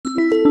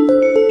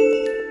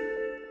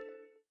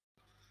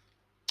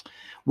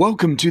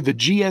Welcome to the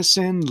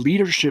GSN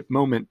Leadership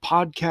Moment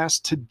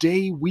podcast.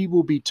 Today we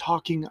will be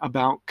talking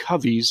about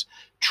Covey's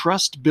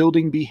trust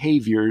building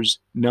behaviors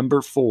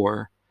number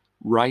 4,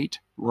 right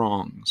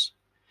wrongs.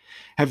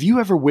 Have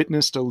you ever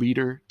witnessed a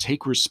leader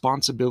take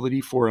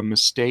responsibility for a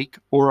mistake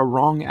or a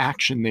wrong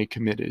action they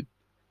committed?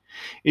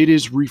 It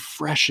is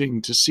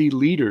refreshing to see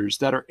leaders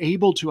that are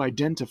able to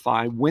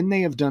identify when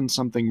they have done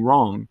something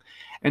wrong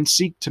and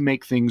seek to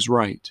make things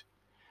right.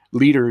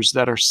 Leaders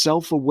that are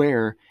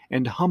self-aware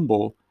and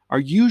humble are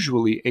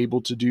usually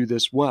able to do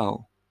this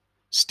well.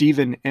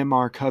 Stephen M.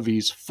 R.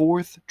 Covey's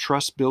fourth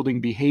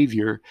trust-building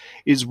behavior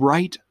is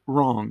right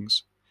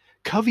wrongs.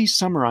 Covey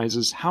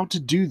summarizes how to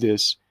do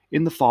this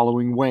in the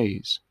following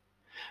ways.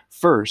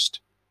 First,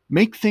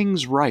 make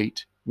things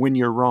right when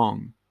you're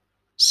wrong.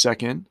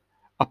 Second,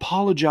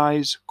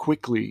 apologize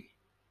quickly.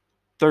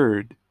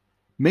 Third,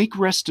 make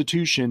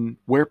restitution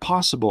where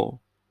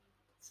possible.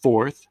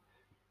 Fourth,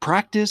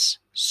 practice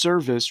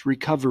service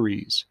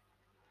recoveries.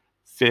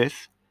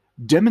 Fifth,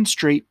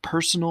 demonstrate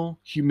personal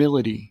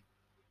humility.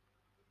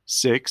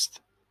 Sixth,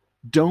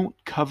 don't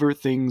cover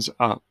things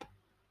up.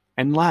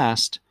 And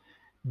last,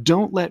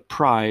 don't let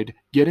pride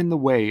get in the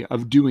way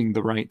of doing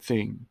the right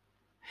thing.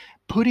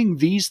 Putting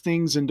these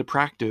things into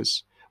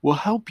practice will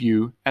help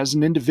you as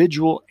an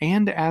individual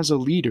and as a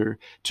leader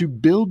to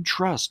build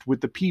trust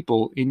with the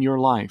people in your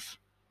life.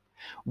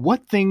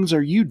 What things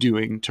are you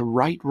doing to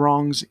right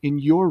wrongs in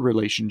your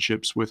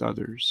relationships with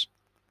others?